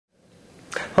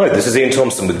Hi, this is Ian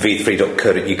Thompson with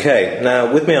v3.co.uk.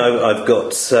 Now, with me I've got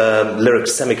Lyric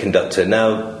Semiconductor.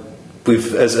 Now,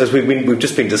 we've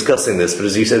just been discussing this, but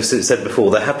as you said before,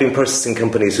 there have been processing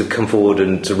companies who've come forward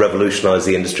and to revolutionise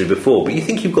the industry before, but you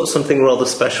think you've got something rather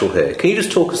special here. Can you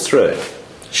just talk us through it?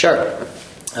 Sure.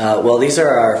 Well, these are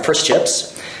our first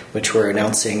chips, which we're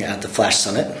announcing at the Flash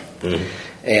Summit.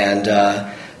 Mm-hmm.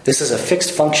 And this is a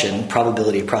fixed function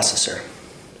probability processor.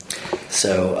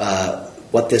 So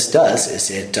what this does is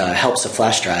it helps a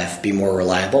flash drive be more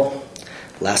reliable,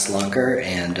 last longer,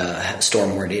 and store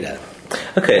more data.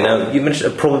 Okay, now you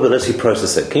mentioned a probability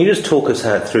processor. Can you just talk us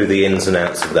through the ins and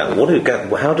outs of that?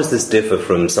 How does this differ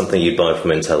from something you'd buy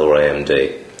from Intel or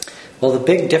AMD? Well, the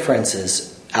big difference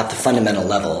is at the fundamental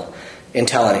level.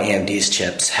 Intel and AMD's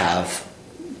chips have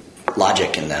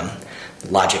logic in them.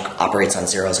 Logic operates on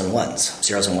zeros and ones.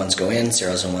 Zeros and ones go in,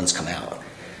 zeros and ones come out.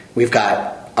 We've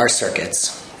got our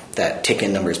circuits that take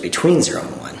in numbers between 0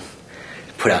 and 1.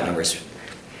 Put out numbers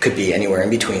could be anywhere in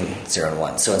between 0 and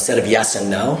 1. So instead of yes and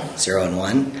no, 0 and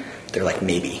 1, they're like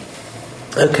maybe.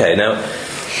 Okay, now,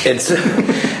 it's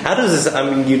how does this, I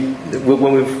mean,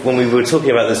 when we were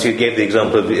talking about this, you gave the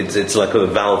example of it's like a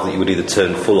valve that you would either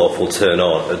turn full off or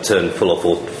turn full off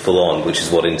or full on, which is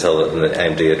what Intel and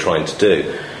AMD are trying to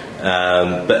do.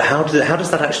 But how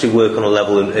does that actually work on a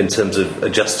level in terms of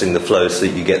adjusting the flow so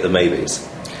that you get the maybes?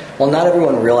 Well, not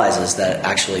everyone realizes that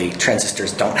actually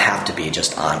transistors don't have to be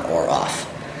just on or off.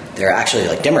 They're actually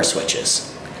like dimmer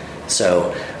switches.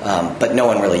 So, but no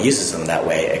one really uses them that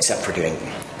way except for doing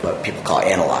what people call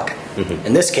analog. Mm-hmm.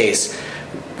 In this case,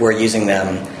 we're using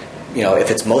them,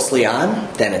 if it's mostly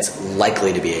on, then it's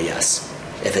likely to be a yes.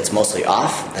 If it's mostly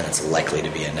off, then it's likely to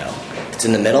be a no. If it's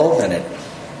in the middle, then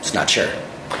it's not sure.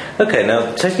 Okay,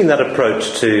 now taking that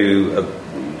approach to,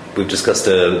 we've discussed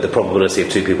the probability of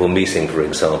two people meeting, for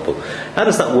example. How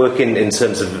does that work in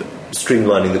terms of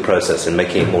streamlining the process and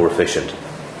making it more efficient?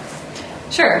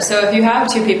 Sure. So if you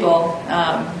have two people,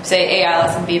 say A.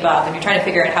 Alice and B. Bob, and you're trying to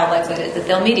figure out how likely it is that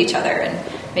they'll meet each other and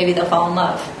maybe they'll fall in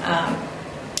love,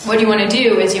 what you want to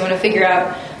do is you want to figure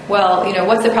out, well,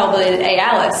 what's the probability that A.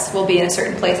 Alice will be in a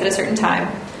certain place at a certain time?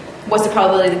 What's the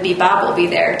probability that B. Bob will be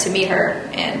there to meet her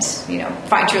and,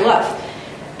 find true love?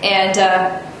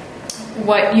 And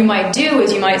what you might do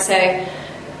is you might say,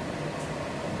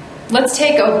 let's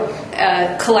take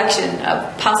a collection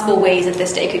of possible ways that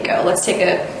this day could go. Let's take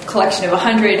a collection of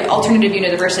 100 alternative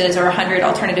universes or 100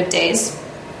 alternative days.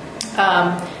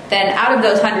 Then out of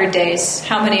those 100 days,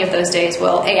 how many of those days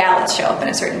will A. Alice show up in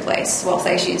a certain place? We'll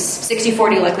say she's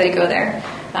 60-40 likely to go there.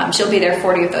 She'll be there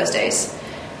 40 of those days.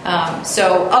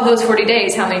 So of those 40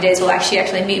 days, how many days will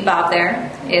actually meet Bob there?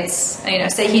 It's,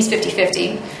 say he's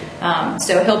 50-50.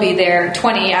 So he'll be there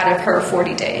 20 out of her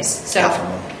 40 days. So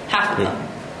half of them.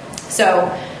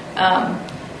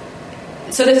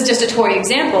 So this is just a toy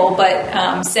example,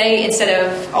 but say instead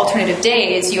of alternative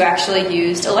days, you actually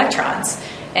used electrons.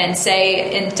 And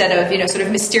say instead of, sort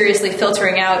of mysteriously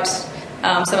filtering out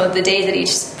some of the days at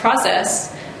each process,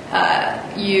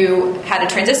 you had a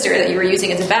transistor that you were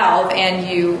using as a valve, and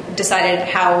you decided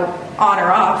how on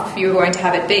or off you were going to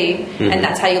have it be, mm-hmm. and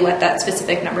that's how you let that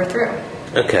specific number through.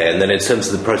 Okay, and then in terms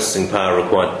of the processing power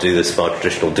required to do this via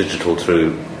traditional digital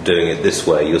through doing it this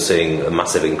way, you're seeing a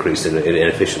massive increase in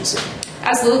efficiency.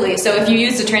 Absolutely. So if you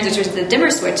use the transistors as a dimmer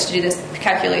switch to do this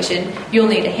calculation, you'll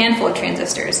need a handful of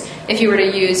transistors. If you were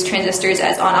to use transistors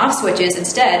as on-off switches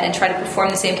instead and try to perform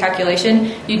the same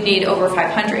calculation, you'd need over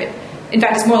 500. In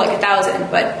fact, it's more like 1,000,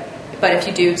 but if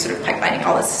you do sort of pipelining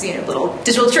all this, little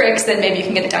digital tricks, then maybe you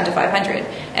can get it down to 500.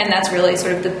 And that's really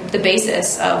sort of the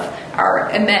basis of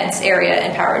our immense area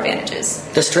and power advantages.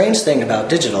 The strange thing about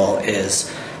digital is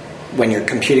when you're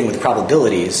computing with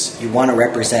probabilities, you want to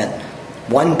represent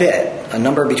one bit, a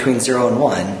number between 0 and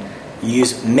 1. You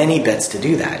use many bits to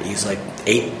do that. You use like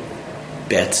 8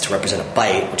 bits to represent a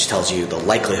byte, which tells you the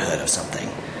likelihood of something.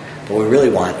 But what we really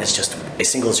want is just a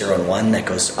single 0 and 1 that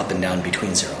goes up and down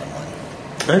between 0 and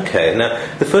 1. Okay, now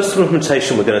the first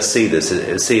implementation we're going to see this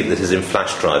is in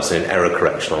flash drives and in error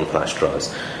correction on flash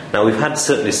drives. Now we've had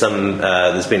certainly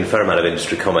there's been a fair amount of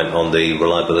industry comment on the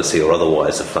reliability or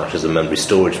otherwise of flash as a memory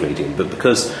storage medium, but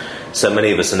because so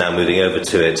many of us are now moving over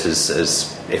to it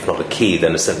as if not a key,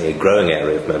 then certainly a growing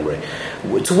area of memory.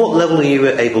 To what level are you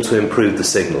able to improve the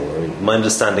signal? I mean, my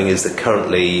understanding is that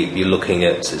currently you're looking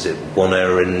at, is it one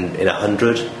error in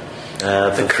 100?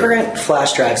 The current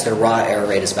flash drives, their raw error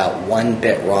rate is about 1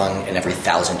 bit wrong in every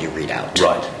 1,000 you read out.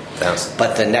 Right. 1,000.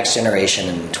 But the next generation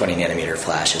in 20 nanometer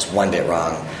flash is 1 bit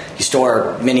wrong. You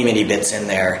store many, many bits in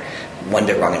there, 1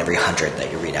 bit wrong in every 100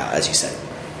 that you read out, as you said.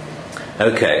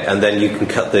 Okay, and then you can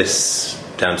cut this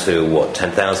down to what,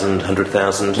 10,000,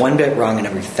 100,000? One bit wrong in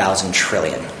every 1,000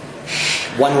 trillion.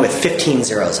 One with 15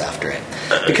 zeros after it.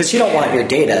 Because you don't want your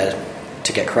data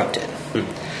to get corrupted.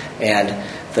 And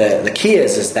the key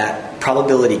is that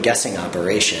probability guessing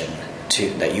operation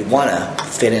that you want to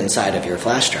fit inside of your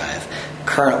flash drive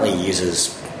currently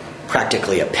uses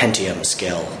practically a Pentium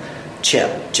scale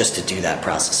chip just to do that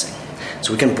processing.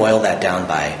 So we can boil that down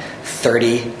by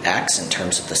 30x in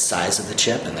terms of the size of the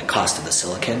chip and the cost of the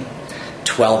silicon,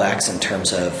 12x in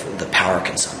terms of the power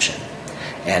consumption,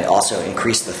 and also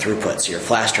increase the throughput so your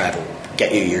flash drive will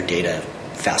get you your data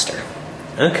faster.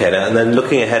 Okay, now, and then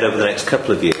looking ahead over the next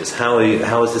couple of years, how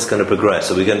is this going to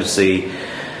progress? Are we going to see,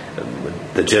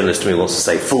 the journalist to me wants to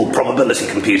say, full probability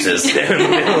computers?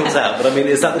 Out. But I mean,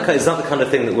 is that the kind of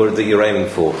thing that you're aiming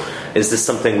for? Is this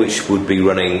something which would be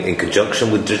running in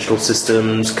conjunction with digital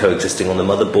systems, coexisting on the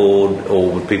motherboard,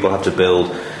 or would people have to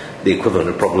build the equivalent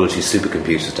of probability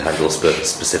supercomputers to handle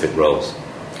specific roles?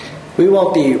 We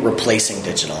won't be replacing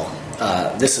digital.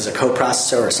 This is a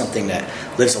coprocessor or something that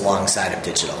lives alongside of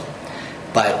digital.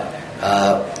 But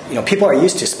people are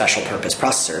used to special purpose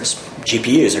processors.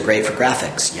 GPUs are great for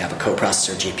graphics. You have a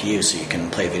coprocessor GPU so you can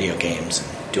play video games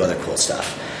and do other cool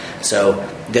stuff. So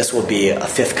this will be a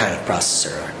fifth kind of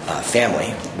processor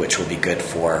family, which will be good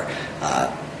for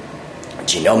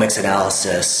genomics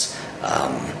analysis,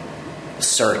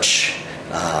 search,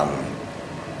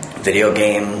 video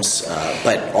games,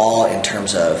 but all in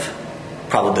terms of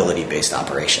probability-based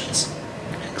operations.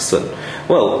 Excellent.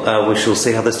 Well, we shall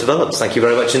see how this develops. Thank you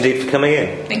very much indeed for coming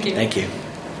in. Thank you. Thank you.